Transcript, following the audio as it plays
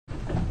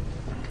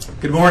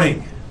Good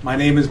morning. My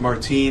name is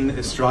Martin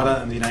Estrada.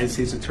 I'm the United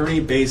States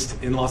Attorney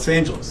based in Los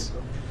Angeles.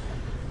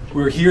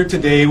 We're here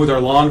today with our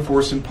law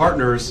enforcement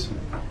partners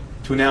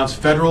to announce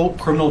federal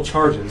criminal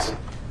charges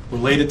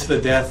related to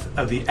the death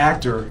of the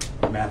actor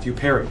Matthew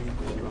Perry.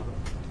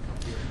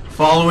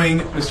 Following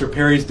Mr.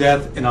 Perry's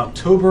death in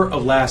October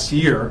of last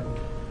year,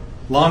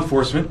 law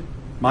enforcement,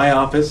 my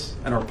office,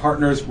 and our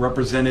partners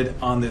represented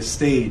on this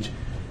stage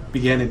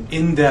began an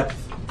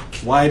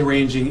in-depth,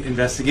 wide-ranging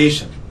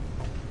investigation.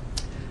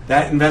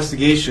 That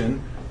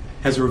investigation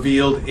has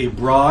revealed a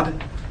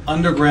broad,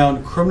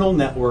 underground criminal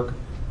network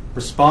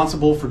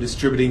responsible for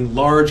distributing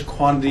large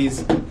quantities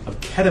of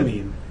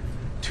ketamine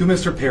to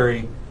Mr.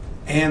 Perry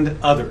and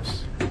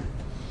others.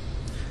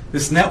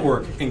 This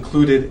network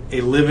included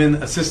a live-in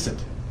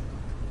assistant,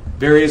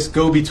 various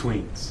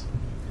go-betweens,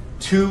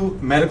 2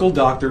 medical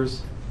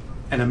doctors,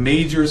 and a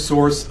major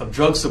source of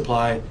drug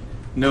supply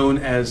known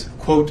as,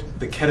 quote,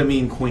 the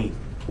ketamine queen.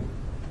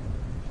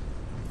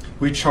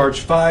 We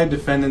charged 5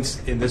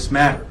 defendants in this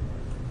matter.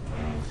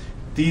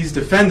 These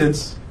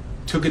defendants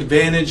took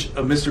advantage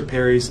of Mr.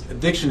 Perry's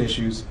addiction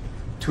issues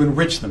to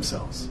enrich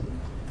themselves.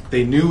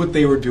 They knew what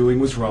they were doing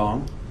was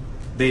wrong.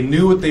 They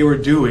knew what they were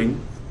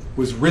doing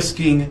was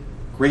risking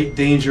great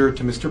danger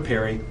to Mr.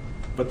 Perry,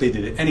 but they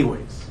did it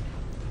anyways.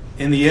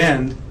 In the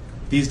end,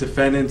 these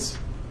defendants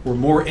were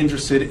more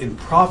interested in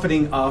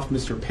profiting off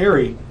Mr.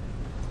 Perry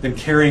than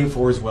caring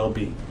for his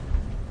well-being.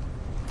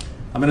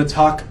 I'm going to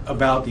talk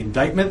about the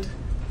indictment,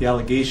 the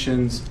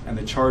allegations, and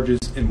the charges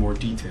in more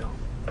detail.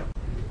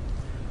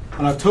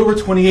 On October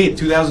 28,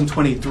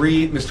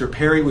 2023, Mr.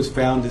 Perry was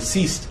found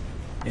deceased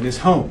in his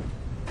home.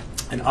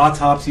 An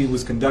autopsy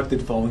was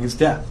conducted following his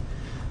death.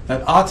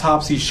 That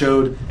autopsy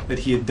showed that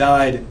he had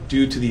died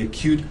due to the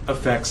acute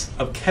effects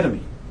of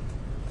ketamine.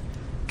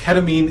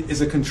 Ketamine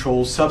is a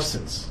controlled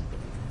substance.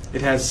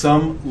 It has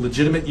some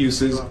legitimate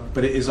uses,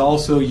 but it is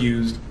also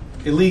used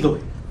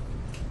illegally.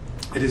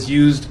 It is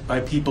used by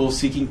people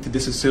seeking to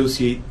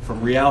disassociate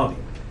from reality.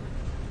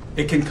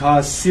 It can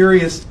cause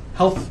serious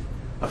health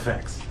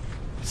effects,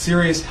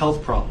 serious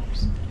health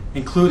problems,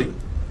 including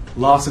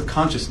loss of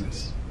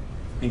consciousness,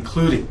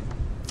 including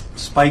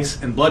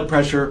spikes in blood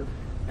pressure,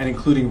 and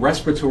including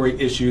respiratory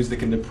issues that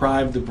can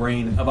deprive the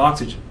brain of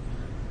oxygen.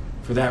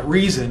 For that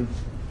reason,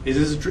 it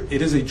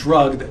is a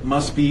drug that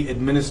must be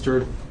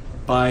administered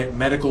by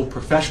medical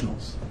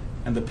professionals,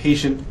 and the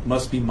patient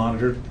must be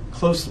monitored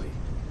closely.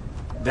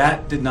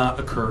 That did not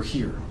occur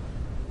here.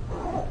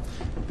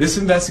 This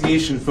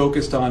investigation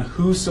focused on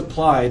who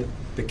supplied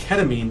the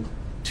ketamine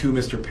to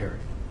Mr. Perry.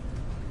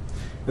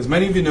 As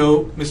many of you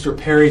know, Mr.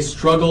 Perry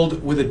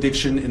struggled with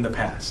addiction in the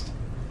past.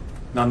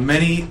 And on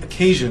many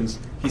occasions,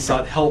 he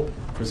sought help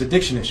for his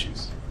addiction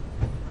issues.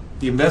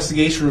 The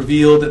investigation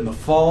revealed that in the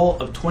fall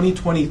of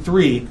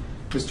 2023,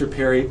 Mr.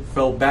 Perry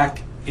fell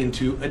back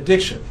into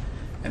addiction,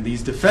 and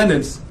these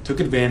defendants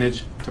took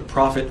advantage to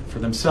profit for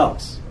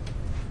themselves.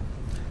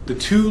 The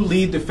 2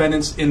 lead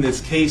defendants in this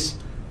case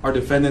are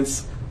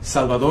defendants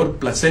Salvador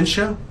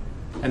Plasencia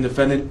and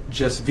defendant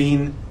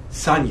Jasvin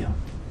Sanya.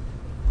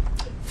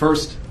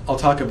 First, I'll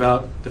talk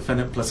about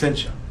defendant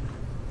Plasencia.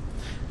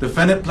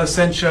 Defendant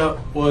Plasencia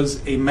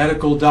was a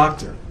medical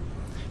doctor.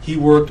 He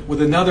worked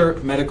with another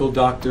medical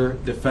doctor,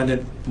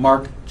 defendant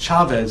Mark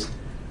Chavez,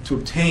 to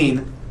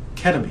obtain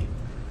ketamine.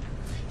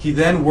 He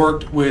then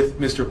worked with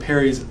Mr.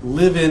 Perry's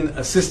live-in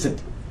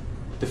assistant,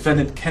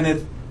 defendant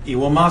Kenneth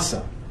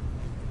Iwamasa,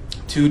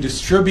 to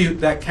distribute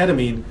that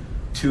ketamine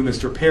to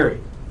Mr. Perry.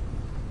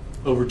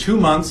 Over 2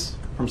 months,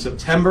 from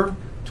September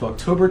to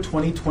October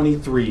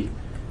 2023,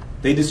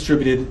 they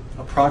distributed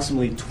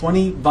approximately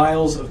 20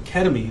 vials of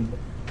ketamine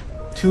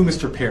to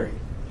Mr. Perry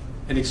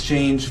in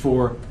exchange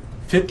for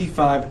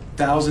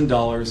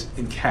 $55,000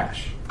 in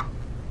cash.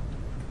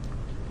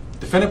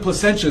 Defendant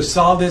Plasencia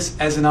saw this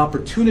as an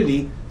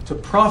opportunity to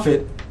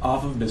profit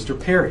off of Mr.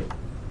 Perry.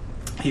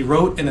 He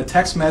wrote in a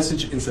text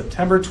message in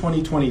September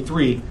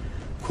 2023,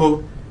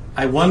 quote,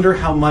 "I wonder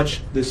how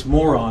much this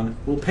moron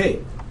will pay."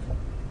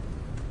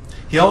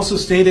 He also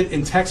stated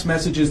in text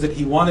messages that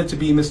he wanted to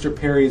be Mr.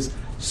 Perry's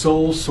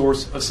sole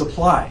source of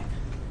supply.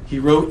 He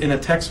wrote in a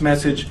text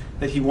message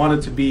that he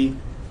wanted to be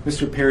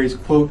Mr. Perry's,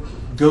 quote,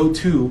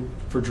 go-to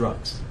for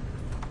drugs.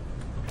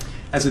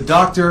 As a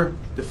doctor,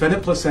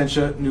 defendant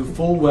Plasencia knew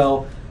full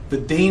well the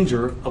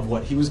danger of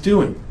what he was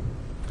doing.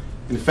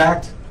 In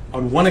fact,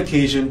 on one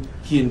occasion,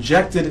 he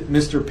injected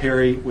Mr.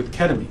 Perry with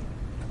ketamine,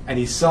 and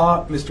he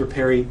saw Mr.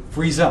 Perry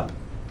freeze up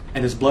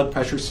and his blood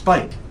pressure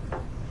spike.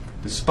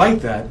 Despite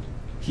that,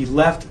 he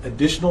left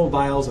additional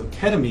vials of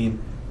ketamine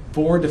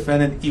for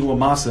defendant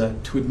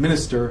Iwamasa to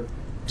administer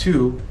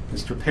to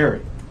Mr.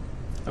 Perry.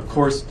 Of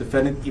course,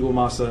 defendant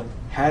Iwamasa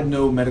had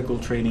no medical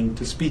training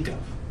to speak of.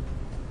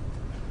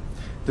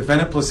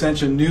 Defendant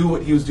Plasencia knew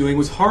what he was doing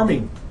was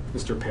harming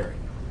Mr. Perry.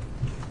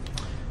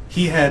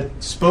 He had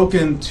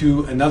spoken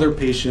to another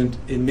patient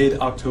in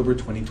mid-October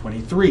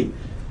 2023,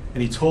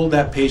 and he told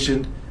that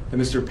patient that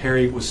Mr.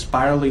 Perry was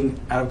spiraling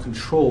out of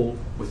control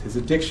with his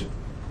addiction.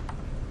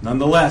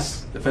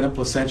 Nonetheless, defendant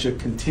Plasencia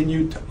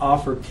continued to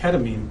offer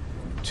ketamine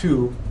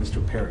to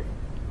Mr. Perry.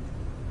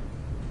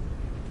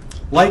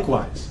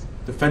 Likewise,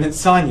 defendant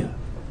Sonia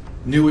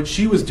knew what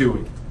she was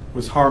doing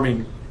was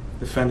harming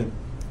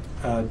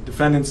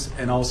defendants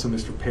and also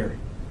Mr. Perry.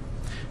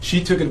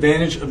 She took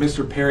advantage of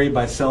Mr. Perry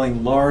by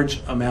selling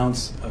large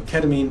amounts of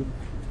ketamine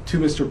to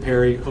Mr.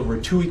 Perry over a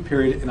 2-week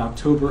period in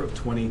October of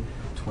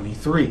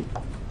 2023.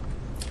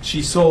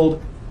 She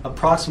sold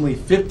approximately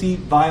 50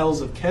 vials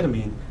of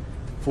ketamine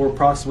for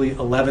approximately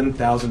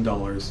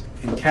 $11,000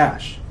 in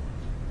cash.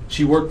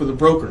 She worked with a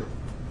broker,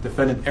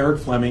 defendant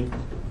Eric Fleming,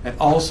 and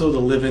also the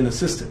live-in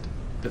assistant,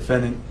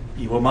 defendant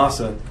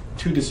Iwamasa,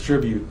 to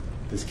distribute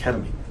this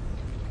ketamine.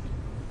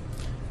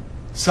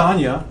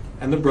 Sonia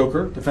and the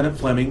broker, defendant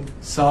Fleming,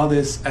 saw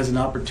this as an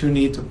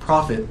opportunity to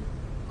profit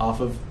off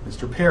of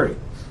Mr. Perry.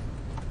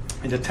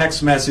 In a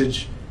text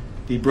message,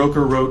 the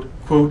broker wrote,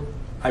 quote,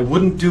 "I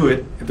wouldn't do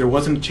it if there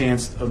wasn't a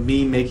chance of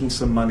me making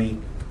some money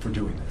for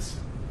doing this."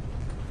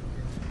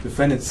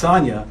 Defendant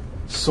Sonia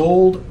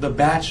sold the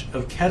batch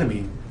of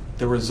ketamine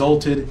that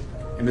resulted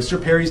in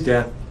Mr. Perry's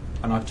death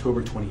on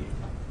October 28th.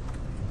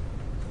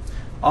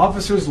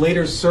 Officers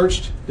later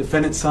searched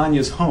defendant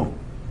Sonia's home.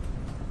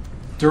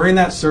 During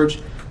that search,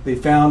 they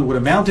found what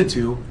amounted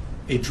to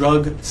a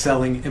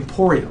drug-selling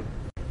emporium.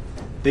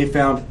 They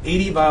found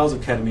 80 vials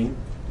of ketamine,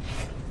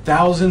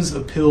 thousands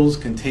of pills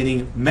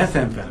containing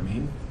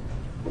methamphetamine,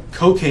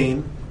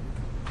 cocaine,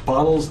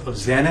 bottles of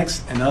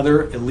Xanax and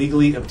other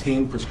illegally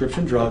obtained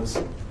prescription drugs,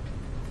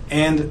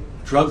 and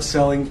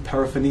drug-selling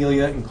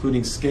paraphernalia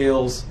including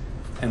scales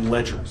and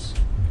ledgers.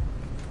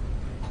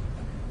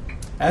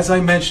 As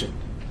I mentioned,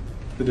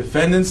 the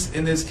defendants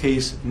in this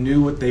case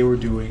knew what they were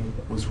doing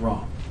was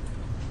wrong.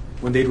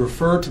 When they'd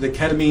refer to the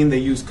ketamine, they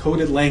used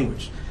coded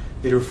language.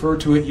 They'd refer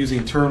to it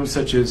using terms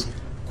such as,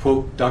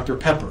 quote, Dr.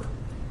 Pepper,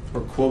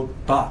 or quote,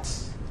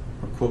 bots,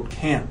 or quote,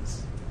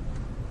 cans.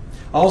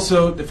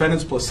 Also,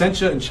 defendants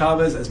Placencia and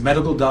Chavez, as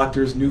medical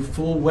doctors, knew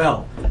full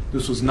well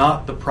this was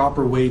not the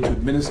proper way to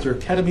administer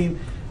ketamine,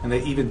 and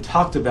they even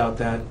talked about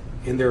that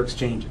in their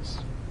exchanges.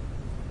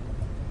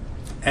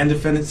 And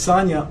defendant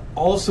Sonia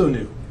also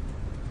knew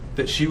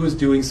that she was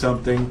doing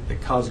something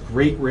that caused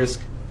great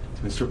risk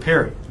to Mr.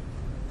 Perry.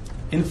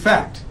 In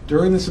fact,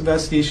 during this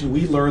investigation,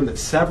 we learned that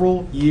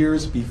several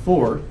years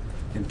before,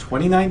 in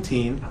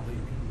 2019,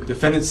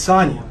 defendant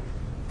Sonia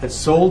had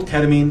sold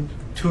ketamine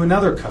to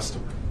another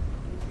customer.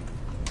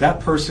 That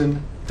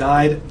person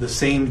died the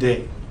same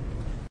day.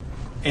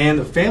 And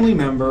a family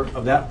member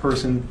of that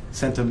person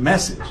sent a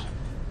message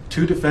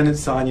to defendant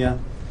Sonia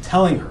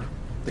telling her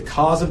the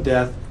cause of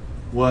death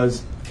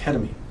was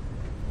ketamine.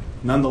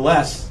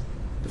 Nonetheless,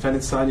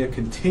 defendant Sonia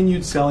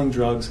continued selling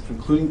drugs,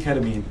 including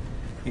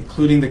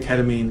the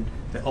ketamine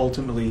that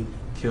ultimately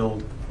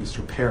killed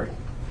Mr. Perry.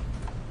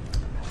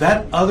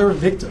 That other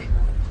victim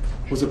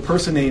was a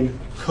person named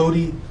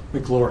Cody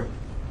McLaurin.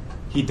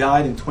 He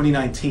died in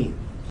 2019.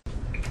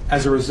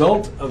 As a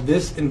result of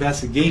this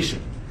investigation,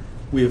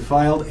 we have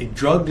filed a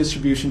drug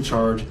distribution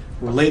charge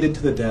related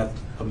to the death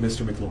of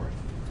Mr. McLaurin.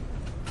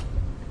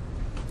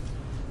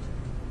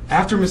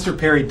 After Mr.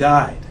 Perry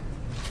died,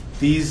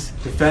 these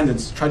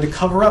defendants tried to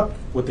cover up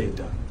what they had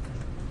done.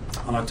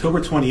 On October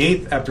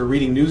 28th, after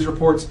reading news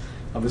reports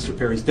of Mr.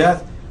 Perry's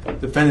death,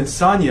 defendant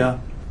Sonia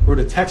wrote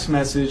a text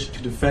message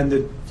to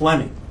defendant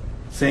Fleming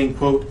saying,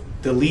 quote,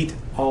 delete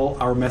all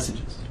our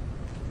messages.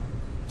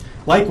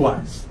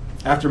 Likewise,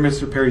 after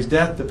Mr. Perry's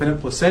death,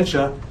 defendant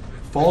Placencia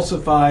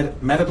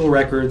falsified medical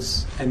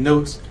records and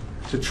notes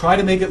to try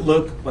to make it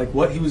look like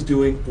what he was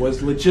doing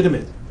was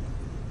legitimate.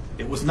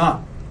 It was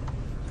not.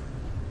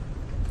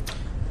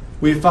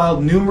 We have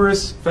filed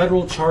numerous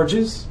federal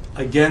charges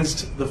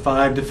against the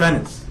 5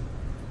 defendants.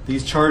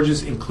 These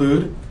charges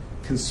include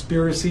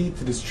conspiracy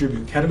to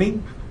distribute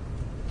ketamine,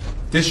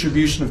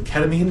 distribution of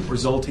ketamine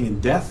resulting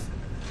in death,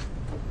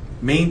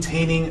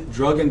 maintaining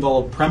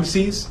drug-involved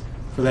premises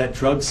for that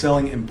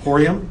drug-selling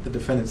emporium the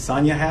defendant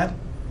Sonia had,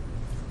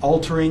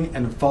 altering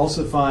and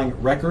falsifying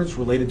records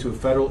related to a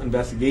federal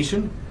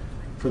investigation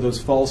for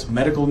those false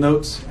medical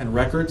notes and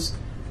records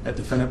that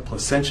defendant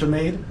Placencia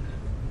made,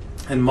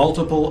 and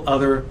multiple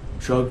other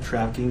drug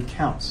trafficking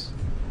counts.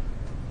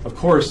 Of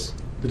course,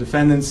 the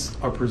defendants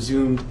are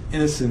presumed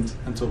innocent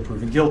until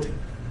proven guilty.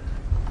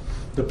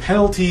 The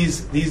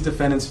penalties these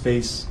defendants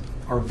face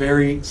are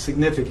very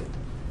significant.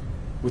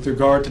 With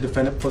regard to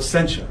defendant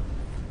Placencia,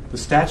 the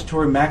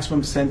statutory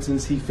maximum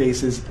sentence he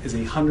faces is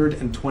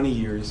 120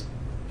 years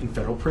in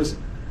federal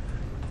prison.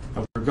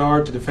 With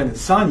regard to defendant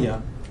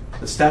Sonia,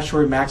 the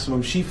statutory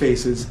maximum she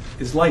faces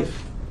is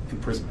life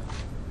imprisonment.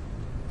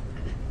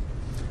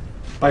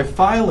 By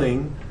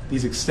filing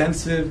these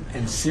extensive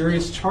and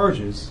serious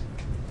charges,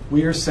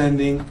 we are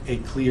sending a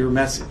clear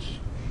message.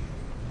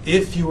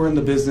 If you are in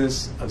the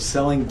business of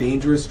selling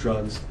dangerous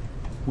drugs,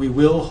 we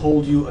will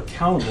hold you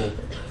accountable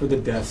for the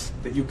deaths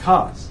that you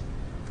cause.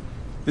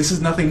 This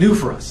is nothing new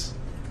for us.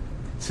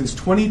 Since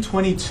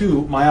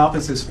 2022, my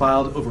office has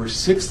filed over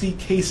 60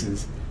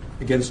 cases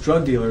against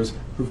drug dealers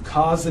who've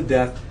caused the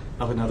death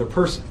of another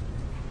person.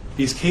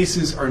 These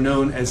cases are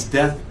known as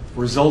death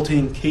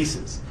resulting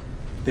cases.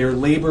 They are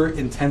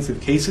labor-intensive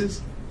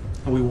cases,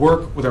 and we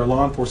work with our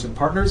law enforcement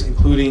partners,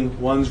 including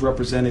ones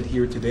represented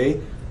here today,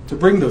 to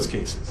bring those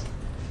cases.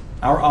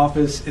 Our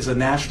office is a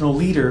national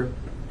leader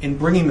in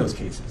bringing those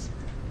cases.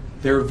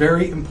 They're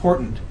very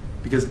important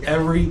because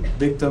every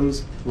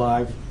victim's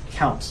life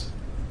counts.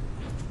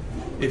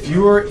 If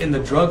you are in the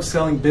drug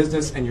selling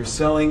business and you're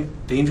selling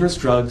dangerous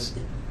drugs,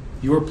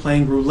 you are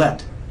playing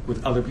roulette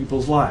with other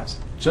people's lives,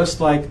 just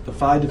like the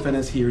 5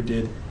 defendants here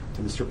did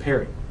to Mr.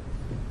 Perry.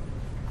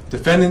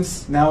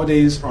 Defendants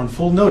nowadays are on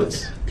full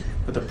notice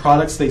that the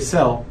products they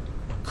sell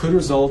could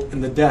result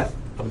in the death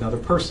of another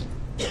person.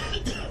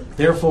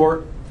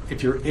 Therefore,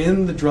 if you're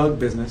in the drug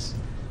business,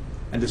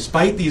 and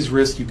despite these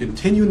risks you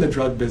continue in the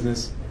drug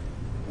business,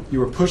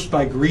 you are pushed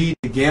by greed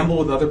to gamble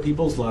with other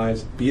people's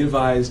lives, be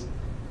advised,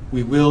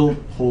 we will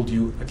hold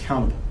you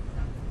accountable.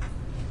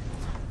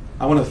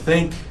 I want to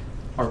thank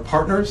our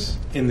partners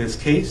in this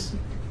case,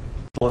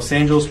 the Los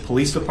Angeles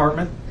Police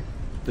Department,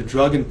 the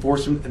Drug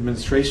Enforcement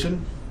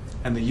Administration,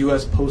 and the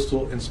U.S.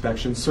 Postal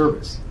Inspection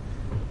Service.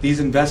 These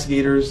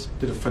investigators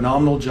did a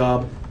phenomenal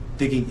job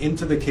digging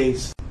into the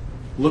case,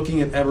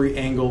 looking at every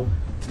angle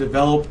to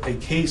develop a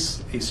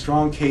case, a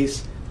strong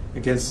case,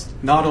 against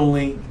not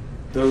only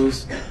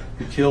those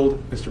who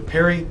killed Mr.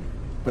 Perry,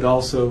 but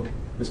also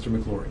Mr.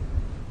 McGlory.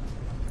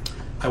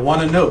 I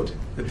want to note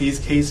that these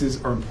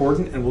cases are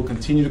important and will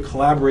continue to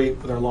collaborate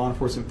with our law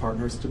enforcement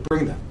partners to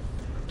bring them,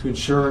 to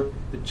ensure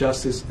that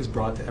justice is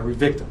brought to every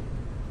victim.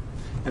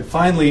 And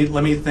finally,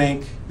 let me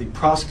thank the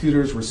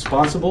prosecutors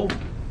responsible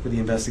for the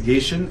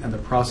investigation and the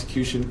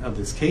prosecution of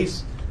this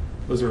case.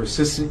 Those are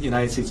Assistant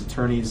United States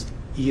Attorneys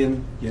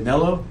Ian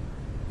Yanello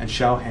and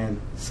Xiaohan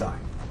Tsai.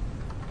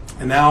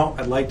 And now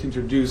I'd like to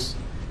introduce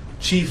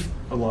Chief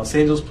of the Los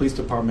Angeles Police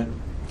Department,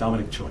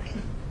 Dominic Choi.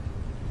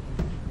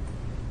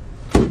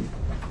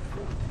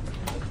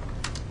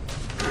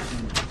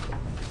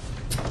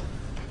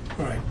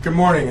 All right. Good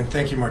morning, and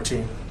thank you,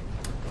 Martine.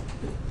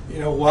 You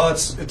know, while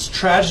it's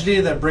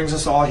tragedy that brings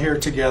us all here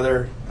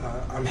together,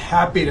 I'm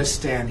happy to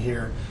stand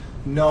here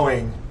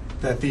knowing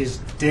that these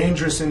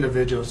dangerous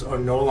individuals are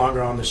no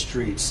longer on the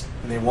streets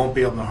and they won't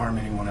be able to harm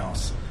anyone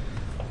else.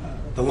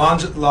 The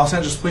Los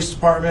Angeles Police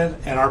Department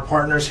and our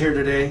partners here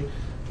today,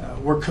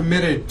 we're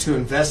committed to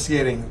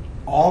investigating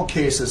all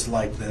cases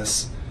like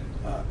this,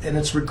 and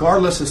it's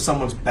regardless of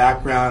someone's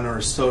background or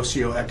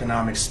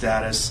socioeconomic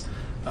status.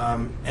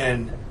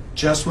 And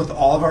just with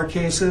all of our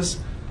cases,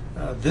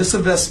 this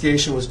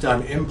investigation was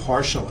done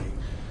impartially.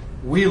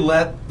 We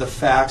let the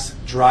facts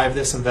drive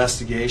this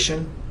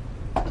investigation,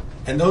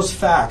 and those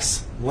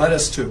facts led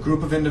us to a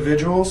group of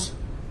individuals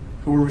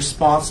who were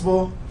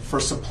responsible for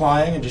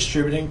supplying and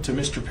distributing to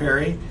Mr.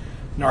 Perry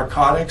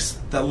narcotics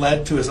that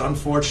led to his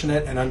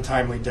unfortunate and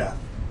untimely death.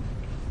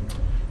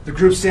 The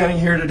group standing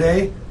here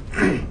today,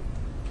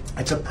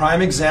 it's a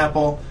prime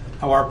example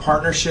how our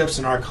partnerships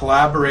and our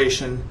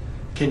collaboration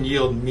can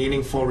yield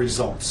meaningful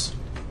results.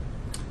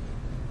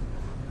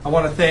 I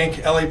want to thank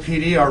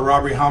LAPD, our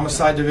Robbery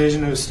Homicide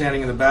Division, who is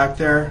standing in the back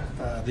there,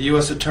 the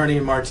U.S. Attorney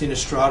Martin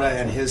Estrada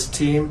and his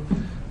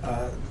team,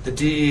 the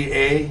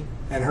DEA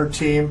and her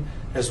team,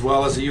 as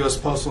well as the U.S.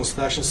 Postal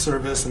Inspection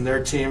Service and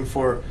their team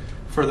for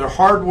their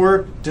hard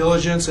work,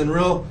 diligence, and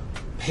real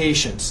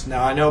patience.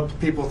 Now, I know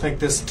people think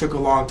this took a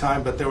long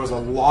time, but there was a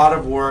lot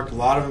of work, a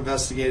lot of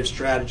investigative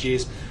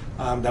strategies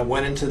that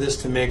went into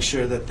this to make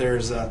sure that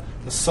there's a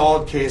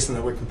solid case and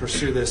that we can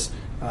pursue this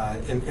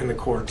in the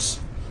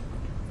courts.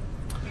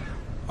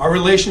 Our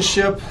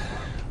relationship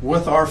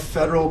with our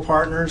federal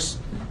partners,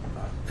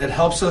 it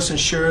helps us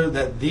ensure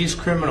that these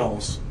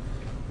criminals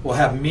will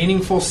have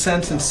meaningful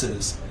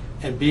sentences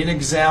and be an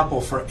example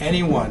for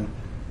anyone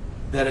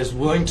that is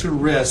willing to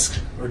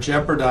risk or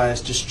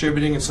jeopardize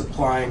distributing and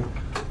supplying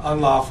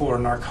unlawful or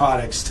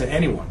narcotics to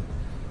anyone.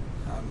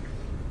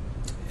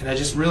 And I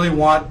just really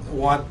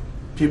want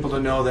people to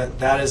know that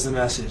that is the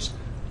message.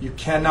 You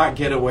cannot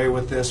get away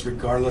with this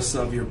regardless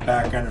of your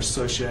background or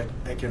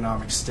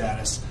socioeconomic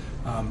status.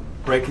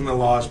 Breaking the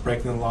law is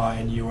breaking the law,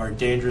 and you are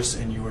dangerous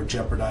and you are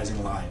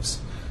jeopardizing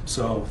lives.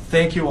 So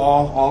thank you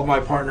all of my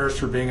partners,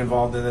 for being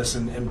involved in this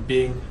and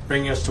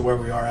bringing us to where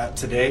we are at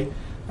today.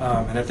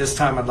 And at this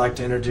time, I'd like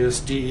to introduce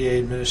DEA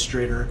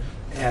Administrator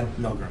Ann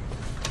Milgram.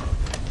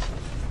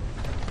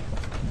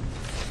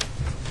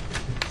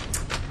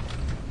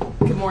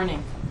 Good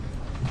morning.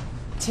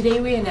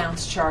 Today we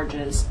announced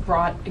charges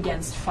brought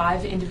against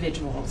 5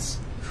 individuals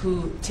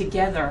who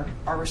together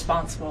are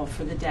responsible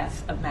for the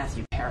death of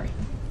Matthew Perry.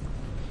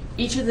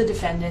 Each of the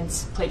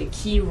defendants played a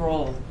key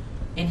role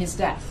in his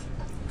death.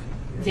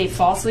 They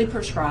falsely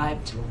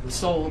prescribed,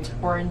 sold,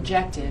 or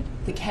injected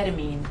the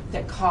ketamine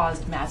that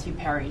caused Matthew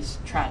Perry's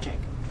tragic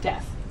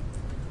death.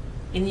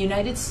 In the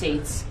United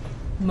States,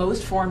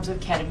 most forms of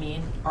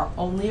ketamine are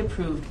only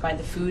approved by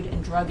the Food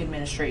and Drug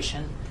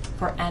Administration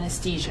for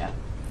anesthesia.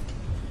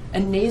 A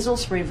nasal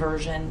spray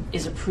version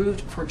is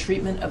approved for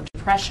treatment of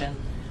depression,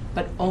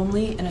 but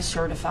only in a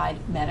certified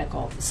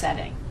medical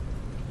setting.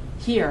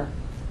 Here,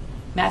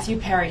 Matthew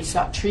Perry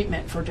sought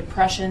treatment for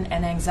depression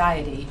and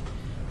anxiety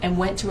and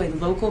went to a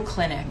local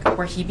clinic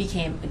where he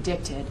became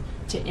addicted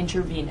to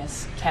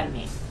intravenous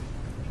ketamine.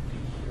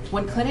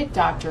 When clinic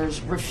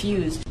doctors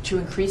refused to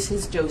increase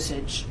his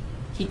dosage,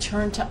 he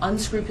turned to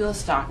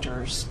unscrupulous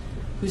doctors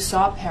who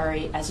saw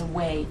Perry as a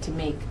way to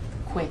make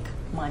quick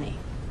money.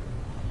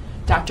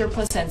 Dr.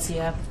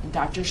 Plasencia and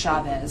Dr.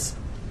 Chavez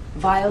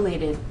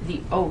violated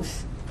the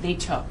oath they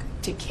took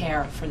to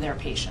care for their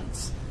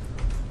patients.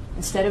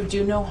 Instead of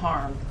do no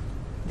harm,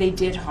 they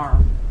did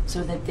harm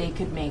so that they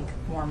could make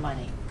more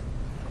money.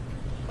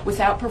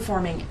 Without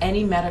performing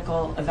any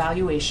medical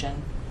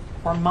evaluation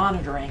or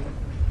monitoring,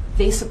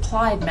 they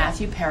supplied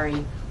Matthew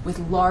Perry with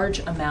large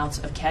amounts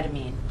of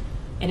ketamine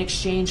in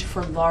exchange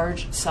for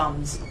large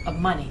sums of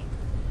money,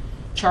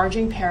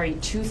 charging Perry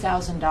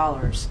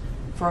 $2,000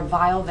 for a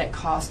vial that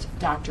cost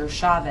Dr.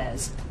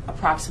 Chavez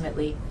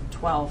approximately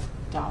 $12.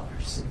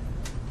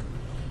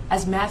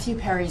 As Matthew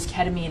Perry's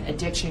ketamine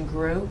addiction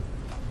grew,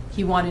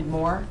 he wanted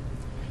more,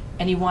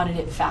 and he wanted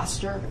it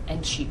faster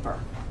and cheaper.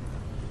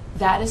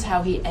 That is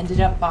how he ended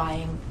up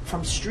buying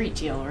from street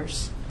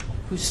dealers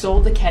who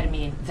sold the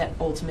ketamine that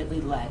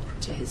ultimately led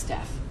to his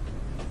death.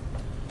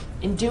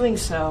 In doing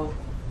so,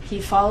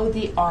 he followed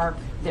the arc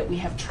that we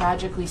have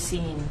tragically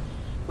seen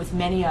with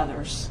many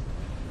others,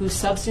 whose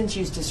substance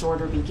use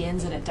disorder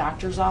begins in a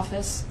doctor's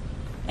office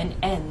and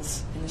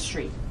ends in the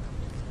street.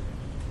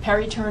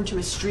 Perry turned to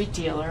his street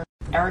dealer,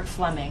 Eric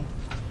Fleming,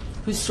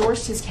 who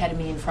sourced his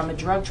ketamine from a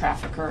drug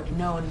trafficker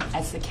known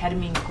as the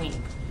Ketamine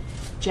Queen,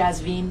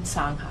 Jasveen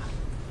Sangha.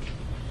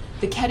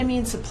 The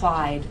ketamine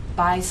supplied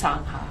by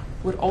Sangha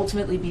would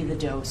ultimately be the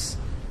dose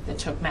that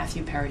took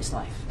Matthew Perry's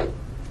life.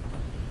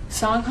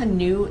 Sangha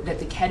knew that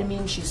the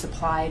ketamine she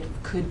supplied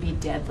could be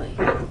deadly,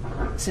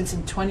 since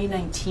in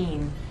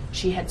 2019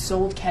 she had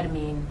sold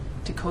ketamine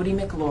to Cody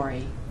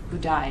McLaury, who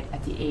died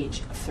at the age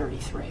of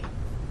 33.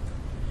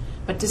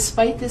 But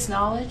despite this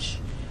knowledge,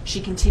 she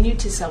continued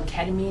to sell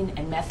ketamine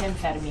and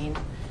methamphetamine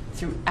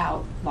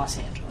throughout Los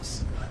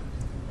Angeles.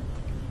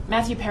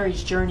 Matthew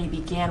Perry's journey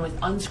began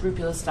with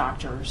unscrupulous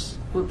doctors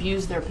who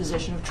abused their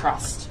position of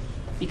trust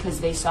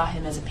because they saw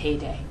him as a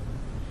payday,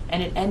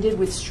 and it ended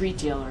with street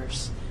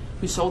dealers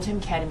who sold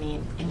him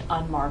ketamine in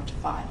unmarked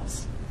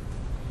vials.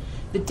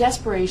 The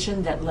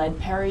desperation that led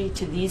Perry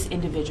to these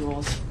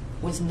individuals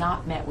was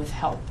not met with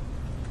help,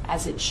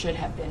 as it should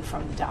have been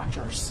from the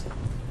doctors,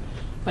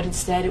 but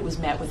instead it was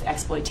met with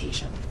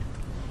exploitation.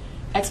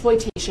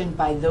 Exploitation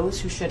by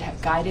those who should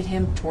have guided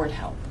him toward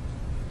help.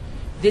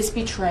 This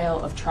betrayal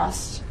of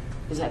trust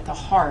is at the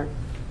heart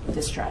of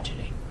this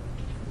tragedy.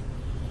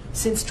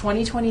 Since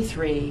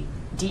 2023,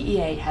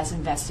 DEA has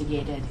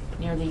investigated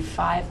nearly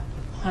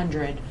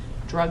 500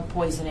 drug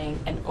poisoning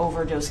and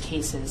overdose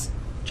cases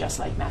just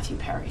like Matthew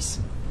Perry's.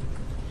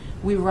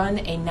 We run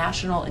a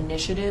national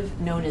initiative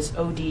known as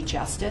OD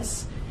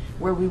Justice,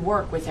 where we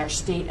work with our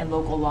state and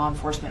local law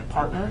enforcement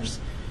partners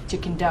to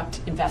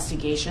conduct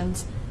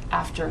investigations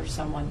after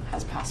someone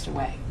has passed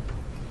away.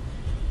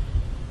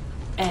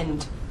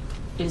 And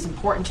it is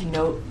important to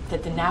note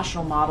that the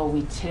national model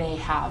we today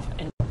have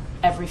in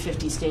every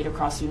 50 state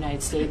across the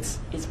United States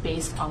is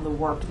based on the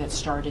work that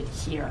started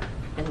here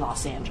in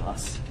Los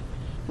Angeles.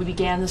 We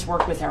began this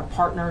work with our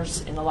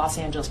partners in the Los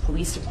Angeles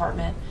Police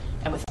Department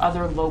and with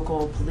other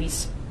local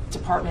police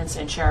departments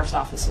and sheriff's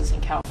offices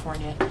in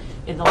California,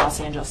 in the Los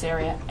Angeles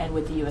area, and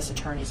with the U.S.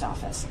 Attorney's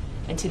Office.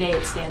 And today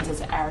it stands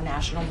as our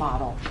national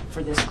model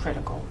for this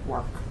critical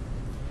work.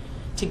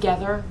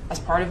 Together, as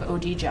part of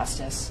OD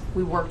Justice,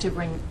 we work to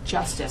bring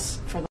justice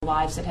for the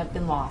lives that have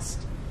been lost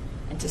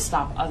and to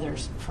stop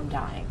others from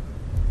dying.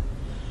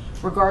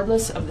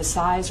 Regardless of the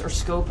size or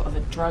scope of a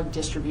drug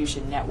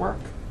distribution network,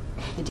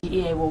 the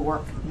DEA will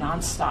work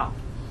nonstop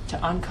to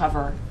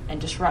uncover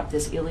and disrupt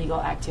this illegal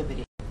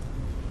activity,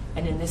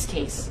 and in this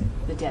case,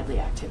 the deadly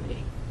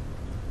activity.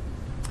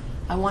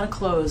 I want to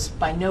close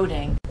by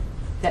noting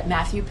that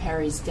Matthew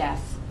Perry's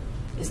death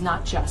is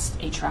not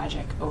just a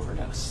tragic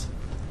overdose.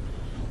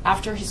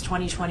 After his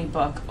 2020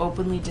 book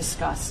openly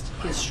discussed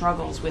his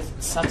struggles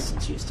with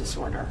substance use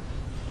disorder,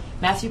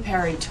 Matthew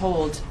Perry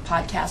told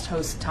podcast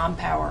host Tom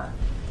Power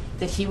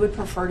that he would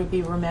prefer to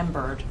be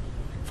remembered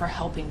for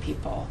helping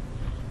people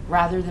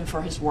rather than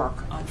for his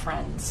work on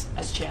Friends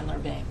as Chandler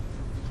Bing.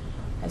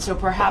 And so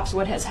perhaps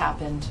what has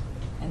happened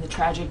and the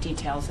tragic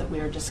details that we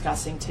are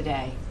discussing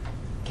today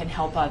can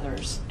help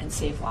others and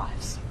save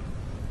lives.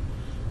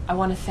 I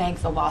want to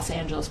thank the Los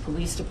Angeles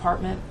Police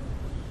Department,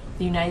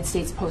 the United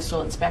States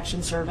Postal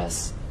Inspection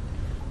Service,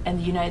 and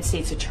the United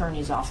States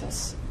Attorney's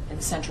Office in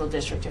the Central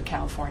District of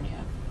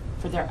California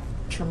for their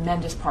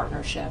tremendous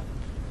partnership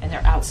and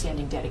their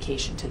outstanding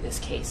dedication to this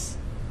case.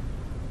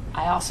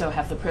 I also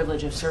have the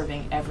privilege of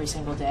serving every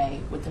single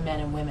day with the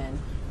men and women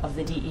of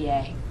the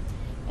DEA,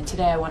 and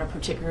today I want to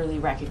particularly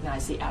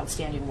recognize the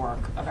outstanding work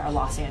of our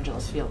Los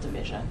Angeles Field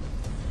Division,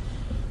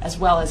 as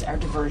well as our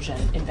diversion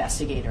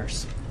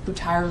investigators who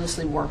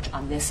tirelessly worked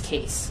on this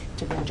case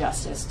to bring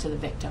justice to the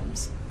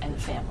victims and the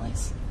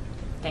families.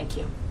 Thank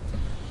you.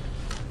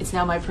 It's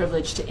now my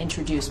privilege to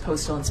introduce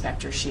Postal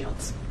Inspector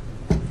Shields.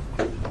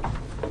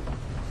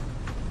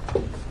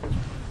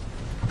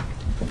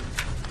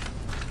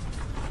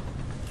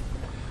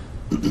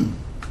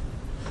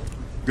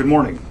 Good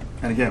morning,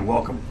 and again,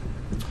 welcome.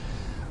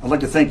 I'd like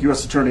to thank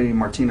U.S. Attorney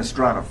Martin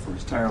Estrada for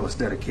his tireless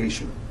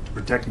dedication to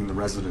protecting the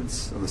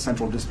residents of the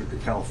Central District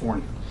of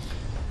California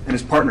and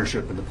his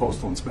partnership in the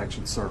Postal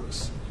Inspection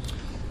Service.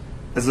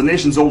 As the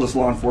nation's oldest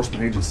law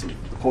enforcement agency,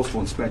 the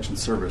Postal Inspection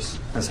Service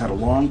has had a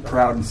long,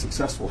 proud, and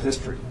successful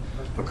history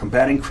of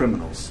combating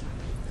criminals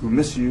who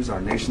misuse our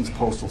nation's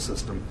postal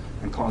system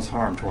and cause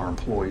harm to our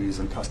employees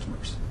and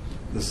customers.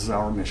 This is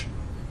our mission.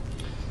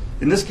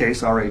 In this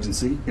case, our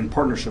agency, in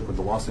partnership with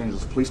the Los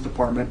Angeles Police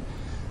Department,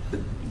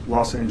 the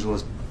Los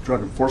Angeles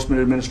Drug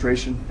Enforcement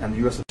Administration, and the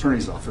U.S.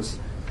 Attorney's Office,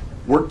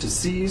 worked to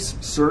seize,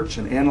 search,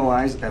 and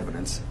analyze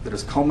evidence that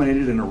has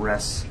culminated in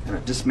arrests and a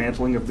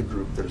dismantling of the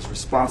group that is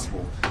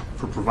responsible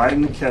for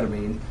providing the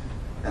ketamine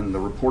and the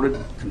reported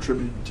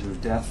contributed to the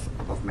death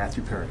of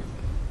Matthew Perry.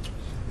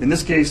 In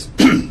this case,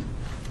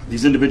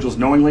 these individuals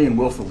knowingly and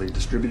willfully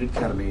distributed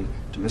ketamine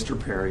to Mr.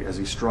 Perry as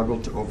he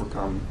struggled to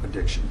overcome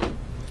addiction,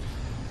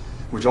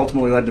 which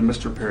ultimately led to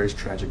Mr. Perry's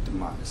tragic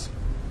demise.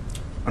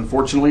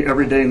 Unfortunately,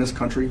 every day in this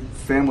country,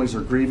 families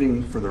are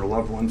grieving for their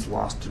loved ones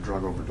lost to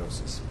drug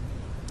overdoses.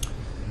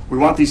 We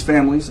want these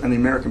families and the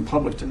American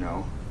public to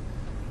know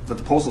that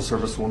the Postal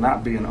Service will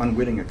not be an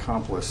unwitting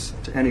accomplice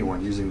to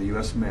anyone using the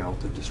U.S. mail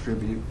to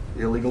distribute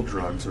illegal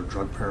drugs or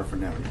drug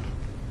paraphernalia.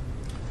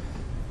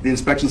 The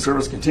Inspection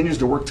Service continues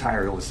to work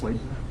tirelessly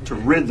to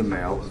rid the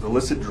mail of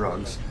illicit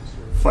drugs,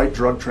 fight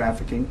drug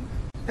trafficking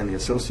and the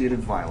associated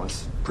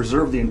violence,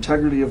 preserve the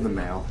integrity of the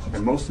mail,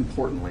 and most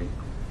importantly,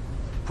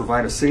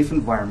 provide a safe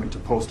environment to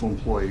postal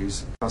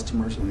employees,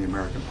 customers, and the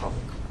American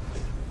public.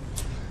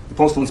 The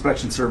Postal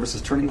Inspection Service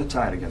is turning the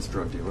tide against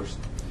drug dealers.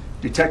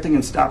 Detecting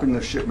and stopping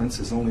their shipments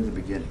is only the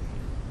beginning.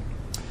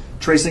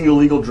 Tracing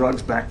illegal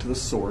drugs back to the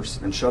source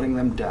and shutting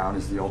them down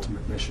is the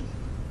ultimate mission.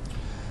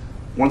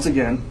 Once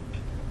again,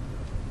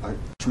 a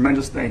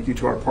tremendous thank you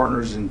to our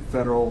partners in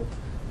federal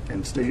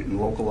and state and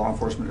local law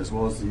enforcement, as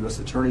well as the U.S.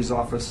 Attorney's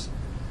Office,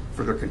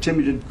 for their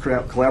continued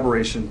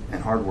collaboration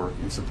and hard work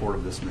in support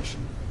of this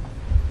mission.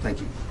 Thank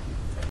you.